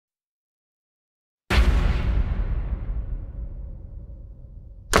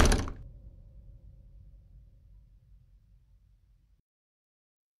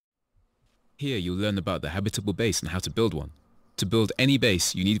Here you'll learn about the habitable base and how to build one. To build any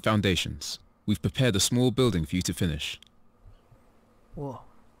base, you need foundations. We've prepared a small building for you to finish. Whoa,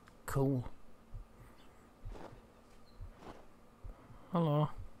 cool. Hello.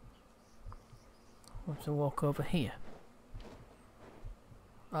 I have to walk over here.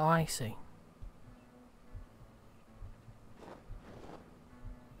 Oh, I see.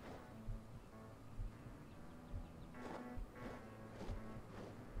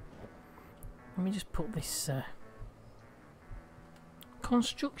 Let me just put this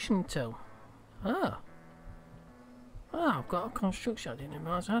construction tool. Ah. Ah, I've got a construction. I didn't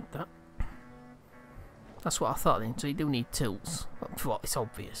realise I had that. That's what I thought then. So you do need tools. Well, it's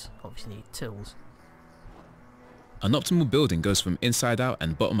obvious. Obviously, you need tools. An optimal building goes from inside out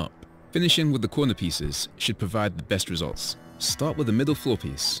and bottom up. Finishing with the corner pieces should provide the best results. Start with the middle floor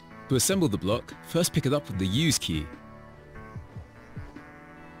piece. To assemble the block, first pick it up with the Use key.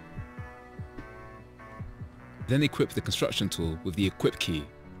 Then equip the construction tool with the Equip key.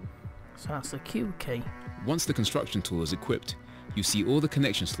 So that's the Q key. Once the construction tool is equipped, you see all the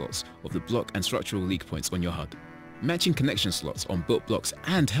connection slots of the block and structural leak points on your HUD. Matching connection slots on built blocks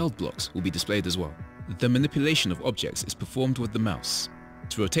and held blocks will be displayed as well. The manipulation of objects is performed with the mouse.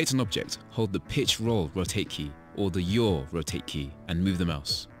 To rotate an object, hold the Pitch Roll Rotate key or the Yaw Rotate key and move the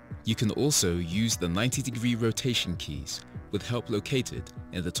mouse. You can also use the 90-degree rotation keys with help located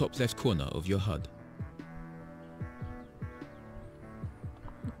in the top left corner of your HUD.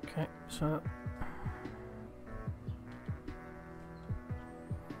 Okay, so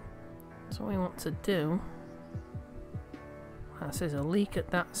what we want to do, that says a leak at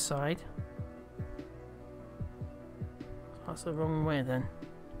that side. That's the wrong way then.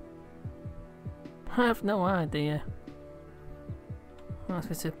 I have no idea. I'm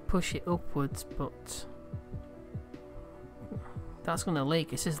supposed to push it upwards, but that's going to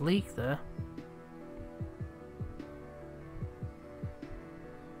leak. It says leak there.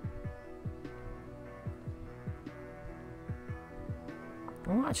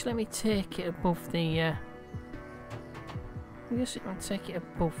 Oh, actually, let me take it above the. I guess I'll take it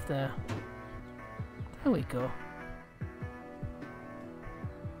above there. There we go.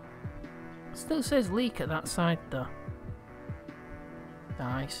 Still says leak at that side though.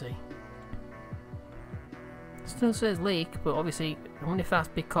 Ah, I see. Still says leak, but obviously, I wonder if that's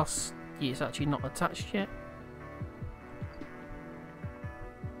because it's actually not attached yet.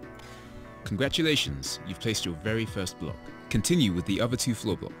 Congratulations, you've placed your very first block. Continue with the other two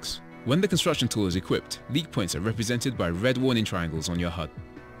floor blocks. When the construction tool is equipped, leak points are represented by red warning triangles on your HUD.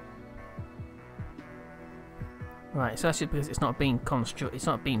 Right, so that's just because it's not being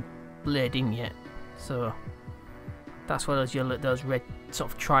laid in yet. So that's why those red sort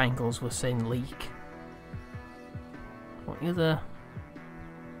of triangles were saying leak. What other?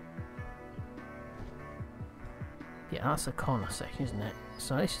 Yeah, that's the corner section, isn't it?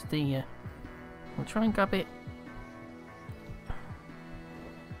 So this is the. We'll try and grab it.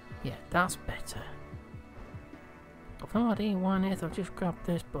 Yeah, that's better. I've no idea why on earth I've just grabbed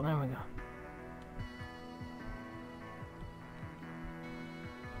this, but there we go.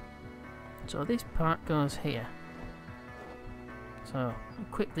 So this part goes here. So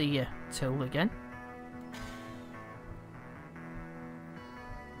equip the tool again.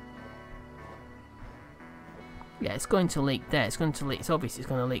 Yeah, it's going to leak there. It's going to leak. It's obvious it's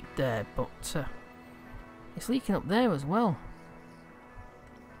going to leak there, but it's leaking up there as well.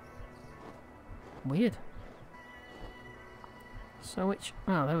 Weird. So which?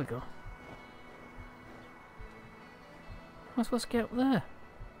 Oh, there we go. Am I supposed to get up there?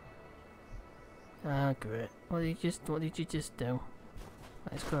 Ah, great. What did you just do?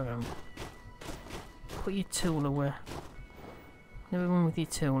 Let's go around. Put your tool away. Never run with your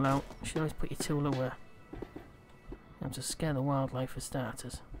tool out. You should always put your tool away. You have to scare the wildlife for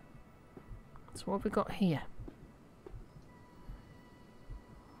starters. So what have we got here?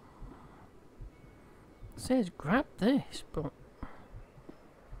 It says grab this, but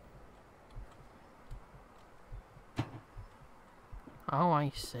oh,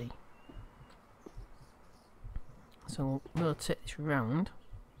 I see. So we'll rotate this round.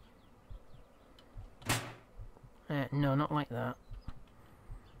 No, not like that.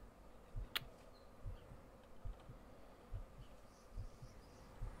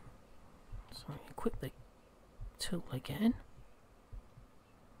 So equip the tool again.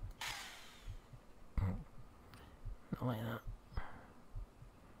 Not like that.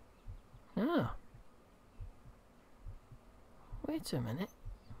 No. Wait a minute.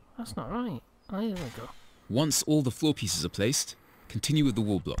 That's not right. Oh, there we go. Once all the floor pieces are placed, continue with the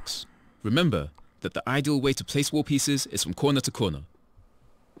wall blocks. Remember that the ideal way to place wall pieces is from corner to corner.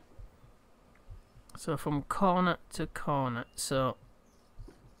 So from corner to corner. So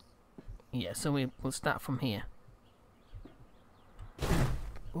yeah, so we'll start from here.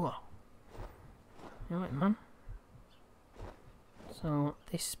 Whoa. Alright, man. So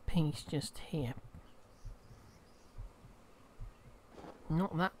this piece just here.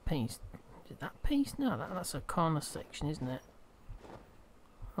 Not that piece. Is it that piece? No, that's a corner section, isn't it?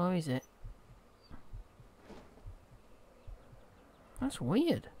 Or is it? That's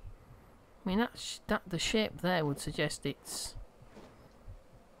weird. I mean, that the shape there would suggest it's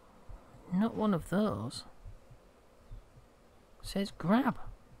not one of those. It says grab.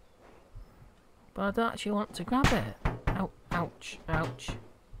 But I don't actually want to grab it. Ouch, ouch.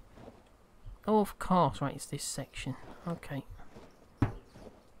 Oh, of course, right, it's this section. Okay.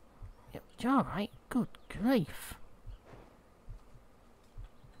 Yep, you're alright. Good grief.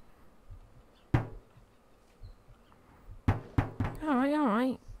 Alright,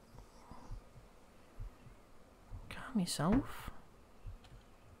 alright. Calm yourself.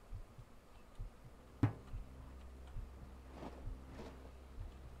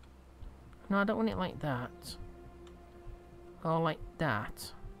 No, I don't want it like that. Or like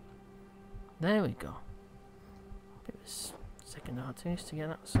that. There we go. Bit of a second artist to get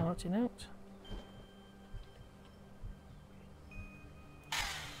that sorted out.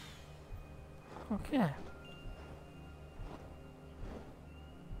 Okay.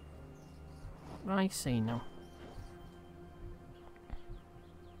 I see now.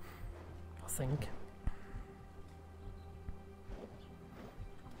 I think.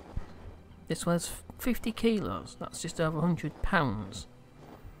 This was 50 kilos. That's just over 100 pounds.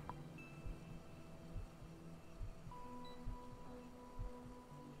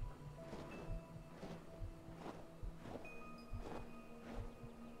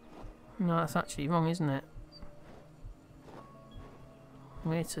 No, that's actually wrong, isn't it?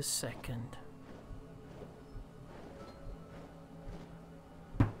 Wait a second.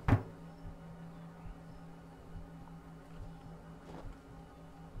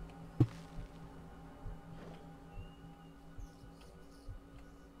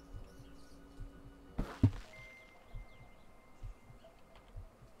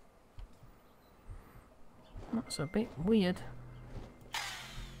 That's a bit weird.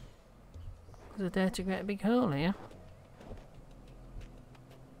 There's a dirty great big hole here.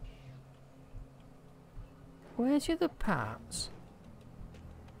 Where's your other parts?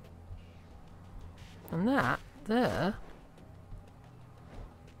 And that there.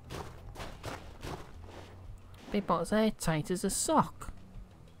 Be about as airtight as a sock.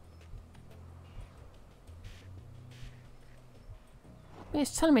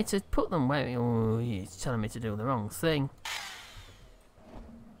 It's telling me to put them where. Oh, it's telling me to do the wrong thing.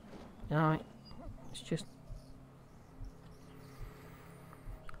 Alright, it's just.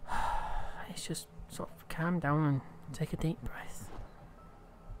 It's just sort of calm down and take a deep breath.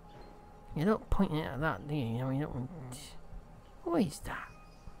 You don't point it at that, do you? You know, you don't want. What is that?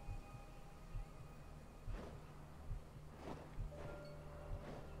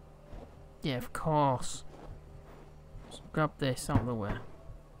 Yeah, of course. Let's grab this out of the way.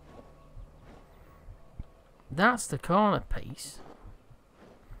 That's the corner piece.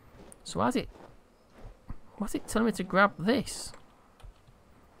 So what's it telling me to grab this?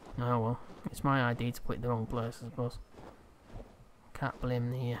 Oh well, it's my idea to put it in the wrong place, I suppose. Can't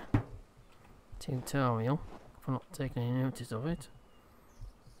blame the tutorial for not taking any notice of it.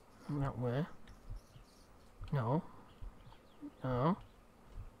 That way. No. No.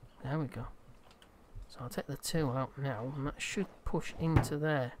 There we go. So I'll take the tool out now, and that should push into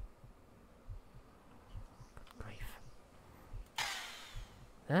there. Good grief.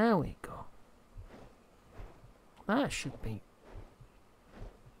 There we go. That should be.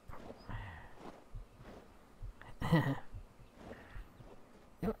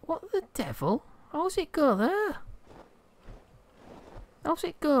 What the devil? How's it go there? How's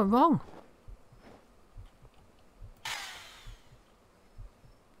it go wrong?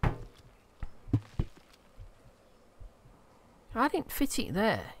 I didn't fit it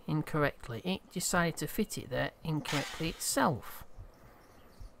there incorrectly. It decided to fit it there incorrectly itself.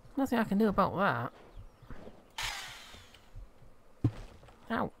 Nothing I can do about that.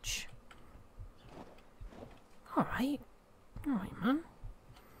 Ouch. Alright. Alright, man.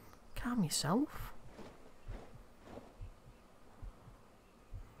 Calm yourself.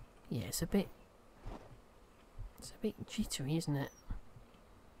 Yeah, it's a bit jittery, isn't it?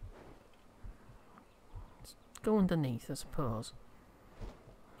 Let's go underneath, I suppose.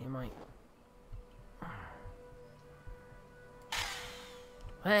 You might.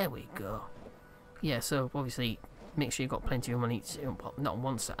 There we go. Yeah, so obviously make sure you've got plenty of money, not on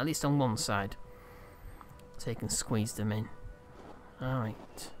one side, at least on one side. So you can squeeze them in.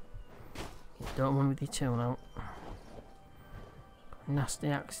 Alright. You don't run with your tool out. Nasty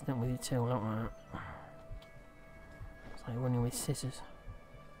accident with your tool out like that. It's like running with scissors.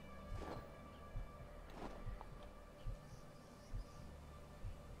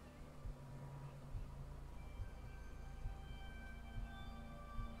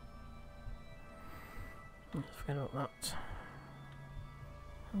 Let's forget about that.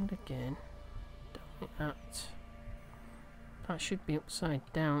 And again, don't like that. That should be upside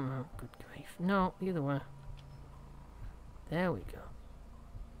down. Oh, good grief. No, the other way. There we go.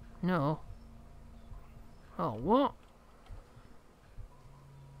 No. Oh, what?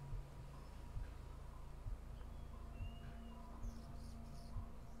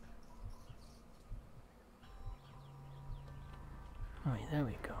 Right, there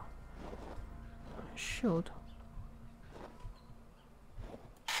we go. I should.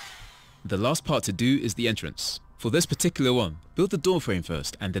 The last part to do is the entrance. For this particular one, build the door frame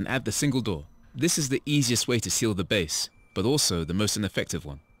first and then add the single door. This is the easiest way to seal the base, but also the most ineffective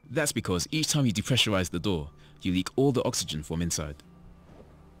one. That's because each time you depressurize the door, you leak all the oxygen from inside.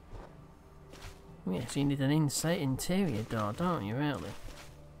 Yeah, so you need an interior door, don't you, really?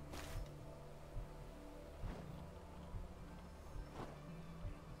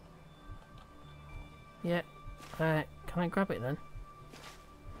 Yeah, can I grab it then?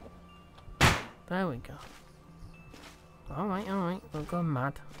 There we go. Alright, we'll go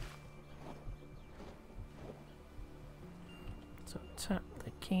mad. So tap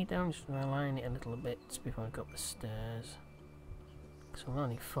the key down, just align it a little bit before I go up the stairs. Because we'll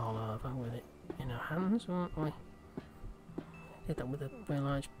only fall over with it in our hands, won't we? Did that with a very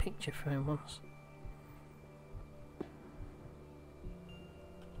large picture frame once.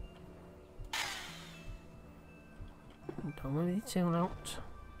 Don't move your tool out.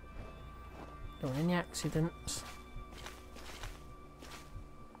 Don't want any accidents.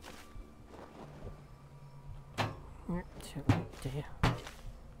 Oh dear.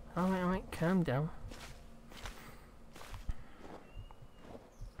 Alright, calm down.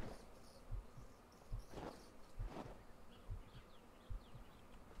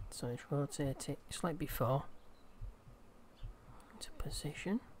 So let's rotate it just like before. Into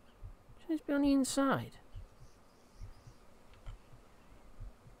position. Should this be on the inside?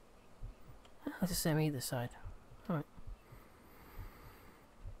 It's the same either side. Alright.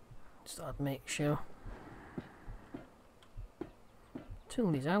 Just thought I'd make sure.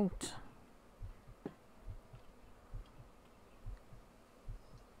 Tool is out.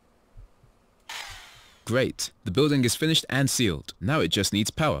 Great, the building is finished and sealed. Now it just needs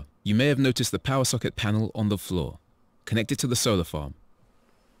power. You may have noticed the power socket panel on the floor. Connect it to the solar farm.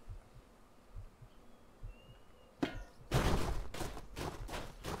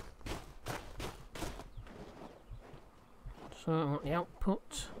 So I want the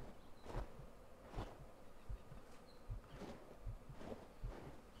output.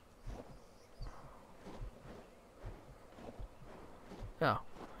 Oh,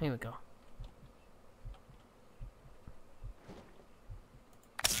 here we go.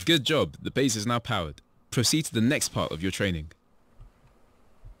 Good job, the base is now powered. Proceed to the next part of your training.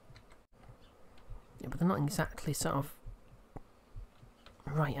 Yeah, but they're not exactly sort of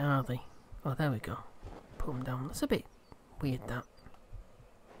right, are they? Oh, there we go. Put them down. That's a bit weird, that.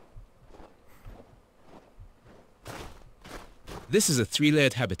 This is a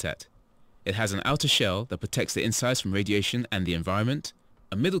 3-layered habitat. It has an outer shell that protects the insides from radiation and the environment.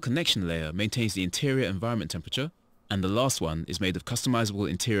 A middle connection layer maintains the interior environment temperature. And the last one is made of customizable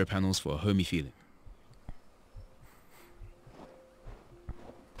interior panels for a homey feeling.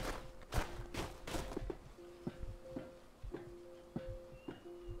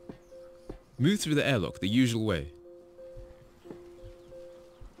 Move through the airlock the usual way.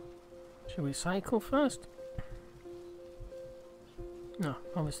 Should we cycle first? No,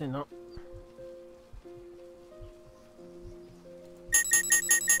 obviously not.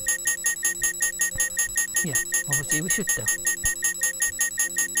 Yeah, obviously we should do.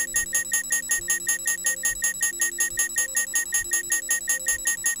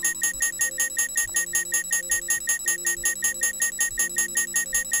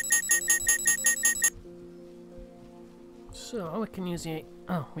 So we can use the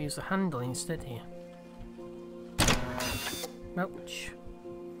we use the handle instead here. Ouch.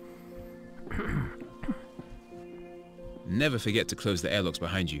 Never forget to close the airlocks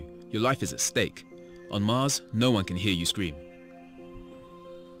behind you. Your life is at stake. On Mars, no one can hear you scream.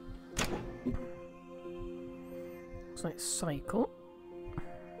 Looks like cycle.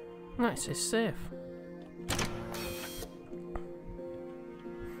 Nice, it's safe.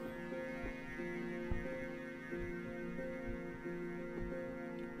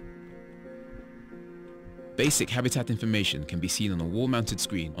 Basic habitat information can be seen on a wall-mounted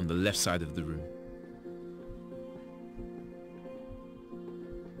screen on the left side of the room.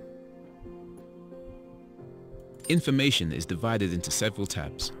 Information is divided into several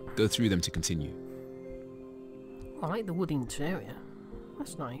tabs. Go through them to continue. I like the wood interior.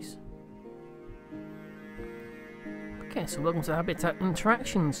 That's nice. Okay, so welcome to the Habitat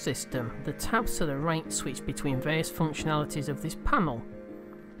Interaction System. The tabs to the right switch between various functionalities of this panel,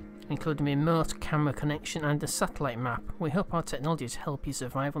 including a remote camera connection and a satellite map. We hope our technologies help you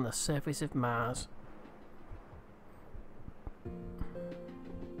survive on the surface of Mars.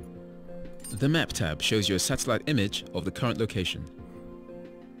 The Map tab shows you a satellite image of the current location.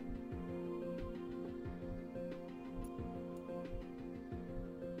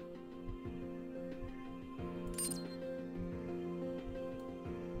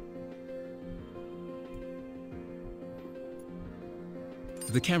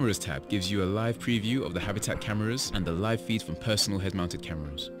 The Cameras tab gives you a live preview of the Habitat cameras and the live feed from personal head-mounted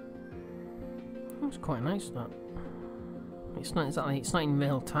cameras. That's quite nice, that. It's not exactly, it's not in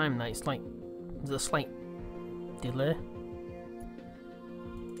real time, that. It's like, there's a slight delay.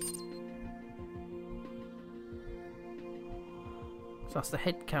 So that's the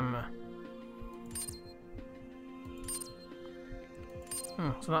head camera.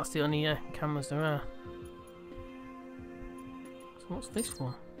 So that's the only cameras there are. So what's this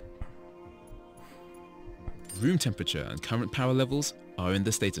one? Room temperature and current power levels are in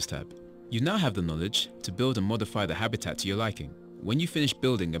the Status tab. You now have the knowledge to build and modify the habitat to your liking. When you finish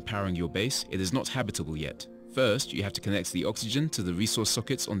building and powering your base, it is not habitable yet. First, you have to connect the oxygen to the resource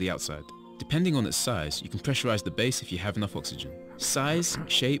sockets on the outside. Depending on its size, you can pressurize the base if you have enough oxygen. Size,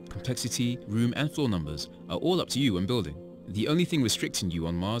 shape, complexity, room and floor numbers are all up to you when building. The only thing restricting you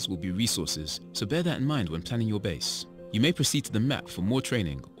on Mars will be resources, so bear that in mind when planning your base. You may proceed to the map for more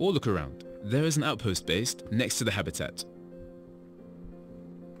training or look around. There is an outpost based next to the habitat.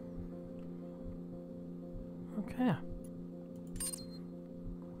 Okay.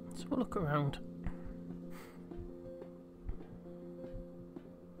 So we'll look around.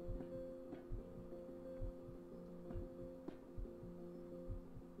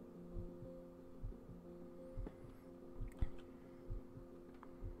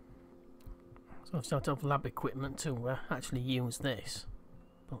 So I've started off lab equipment to actually use this,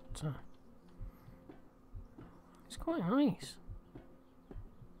 but it's quite nice.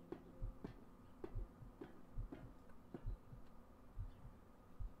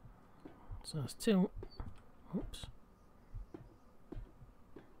 So there's two. Oops.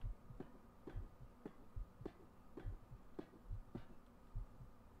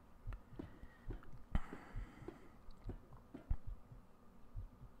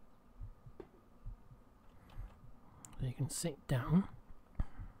 So you can sit down,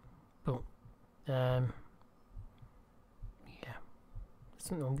 but yeah,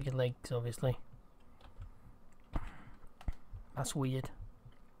 something on your legs, obviously. That's weird.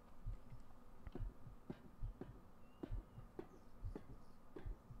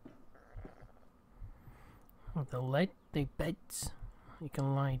 The beds you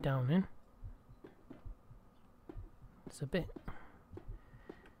can lie down in. It's a bit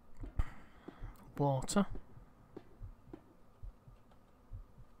water.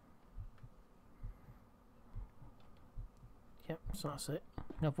 Yep, so that's it.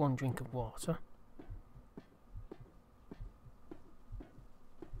 Have one drink of water.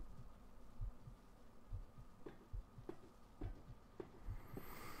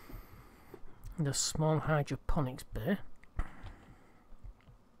 The small hydroponics bay.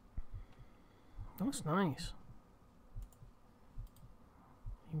 That's nice.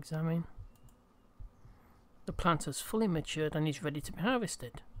 Examine. The plant has fully matured and is ready to be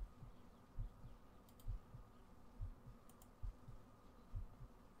harvested.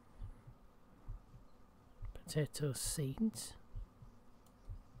 Potato seeds.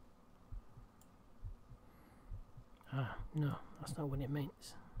 Ah, no, that's not what it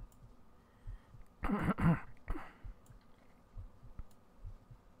means.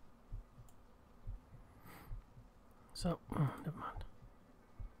 So, never mind.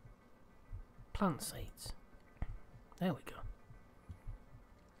 Plant seeds. There we go.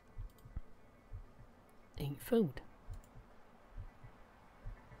 Eat food.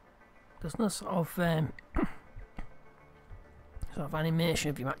 There's no sort of animation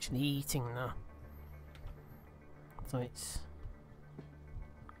of you actually eating though. So it's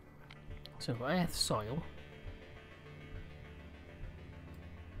earth soil.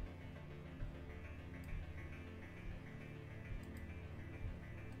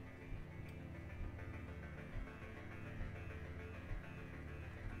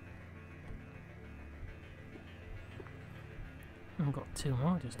 I've got two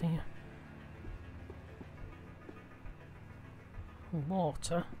more just here.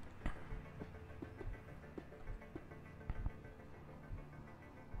 Water.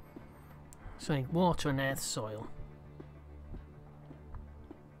 So water and earth soil.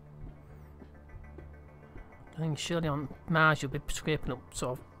 I think surely on Mars you'll be scraping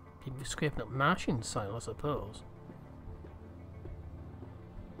up Martian soil, I suppose.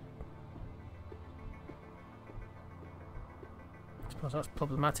 I suppose that's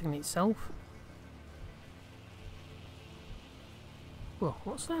problematic in itself. Whoa,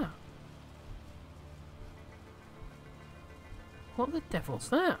 what's that? What the devil's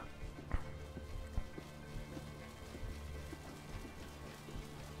that?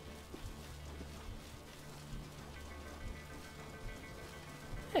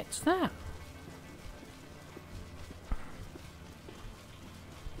 What's that?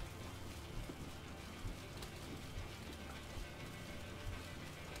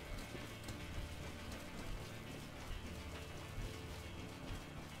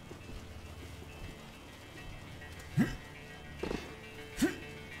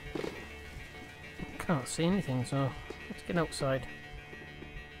 Can't see anything, so let's get outside.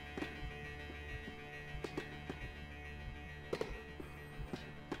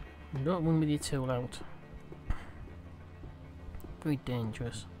 Don't run with your tool out. Very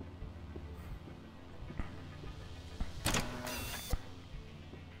dangerous.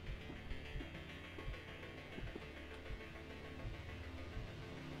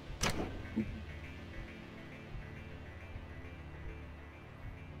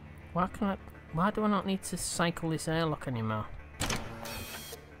 Why do I not need to cycle this airlock anymore?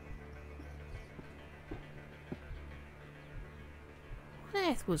 What on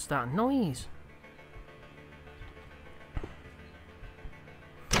earth was that noise?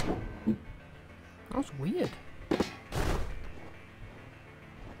 That was weird.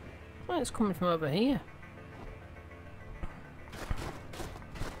 Why it's coming from over here?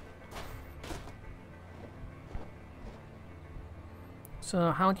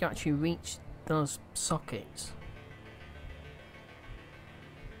 So how do you actually reach those sockets?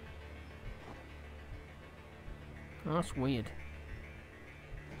 Oh, that's weird.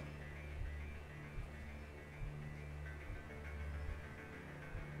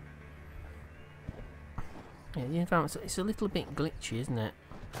 Yeah, the environment, it's a little bit glitchy, isn't it?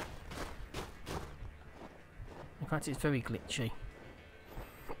 In fact, it's very glitchy.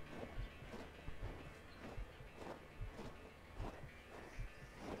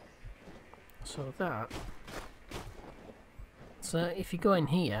 So that. So if you go in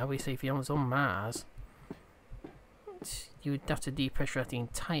here, obviously if you was on Mars, you would have to depressurize the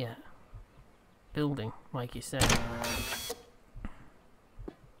entire building, like you said.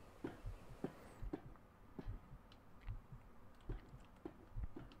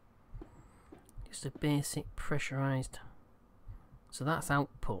 Just a basic pressurized. So that's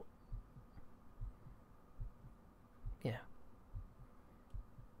output. Yeah.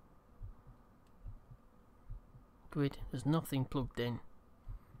 Grid, there's nothing plugged in.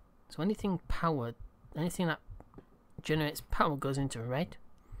 So anything powered, anything that generates power goes into red.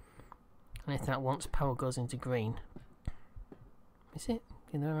 Anything that wants power goes into green. Is it?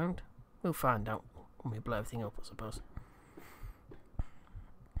 You know around? We'll find out when we blow everything up, I suppose.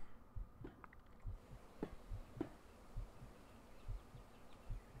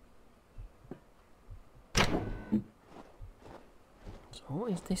 So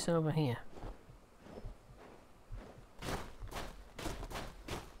what is this over here?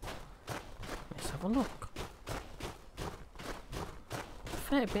 Have a look.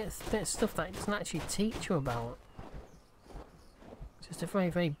 Fair bit of stuff that it doesn't actually teach you about. It's just a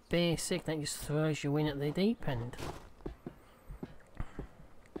very, very basic that just throws you in at the deep end.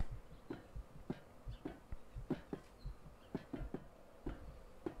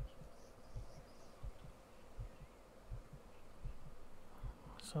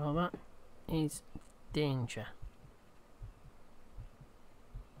 So that is danger.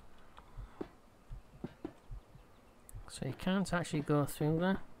 So you can't actually go through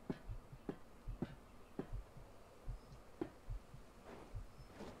there.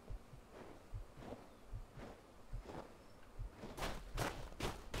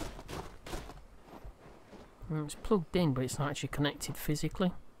 And it's plugged in, but it's not actually connected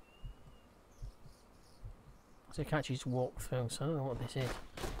physically. So you can't actually just walk through, so I don't know what this is.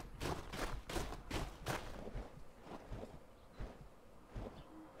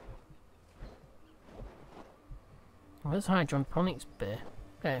 Well, there's a hydroponics bay,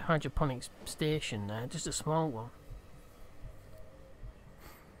 hydroponics station there, just a small one.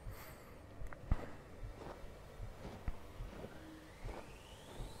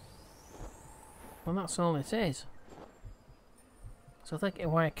 Well, that's all it is. So I think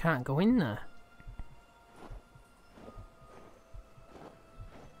why I can't go in there.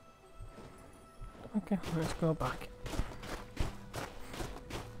 Okay, let's go back.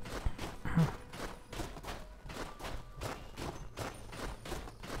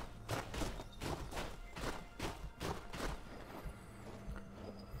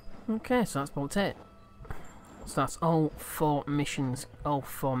 Okay, so that's about it. So that's all 4 missions, all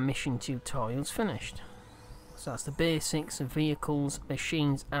 4 mission tutorials finished. So that's the basics of vehicles,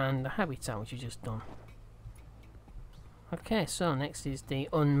 machines and the habitat which you just done. Okay, so next is the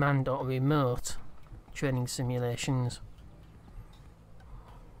unmanned or remote training simulations.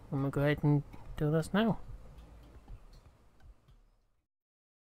 And we'll go ahead and do this now.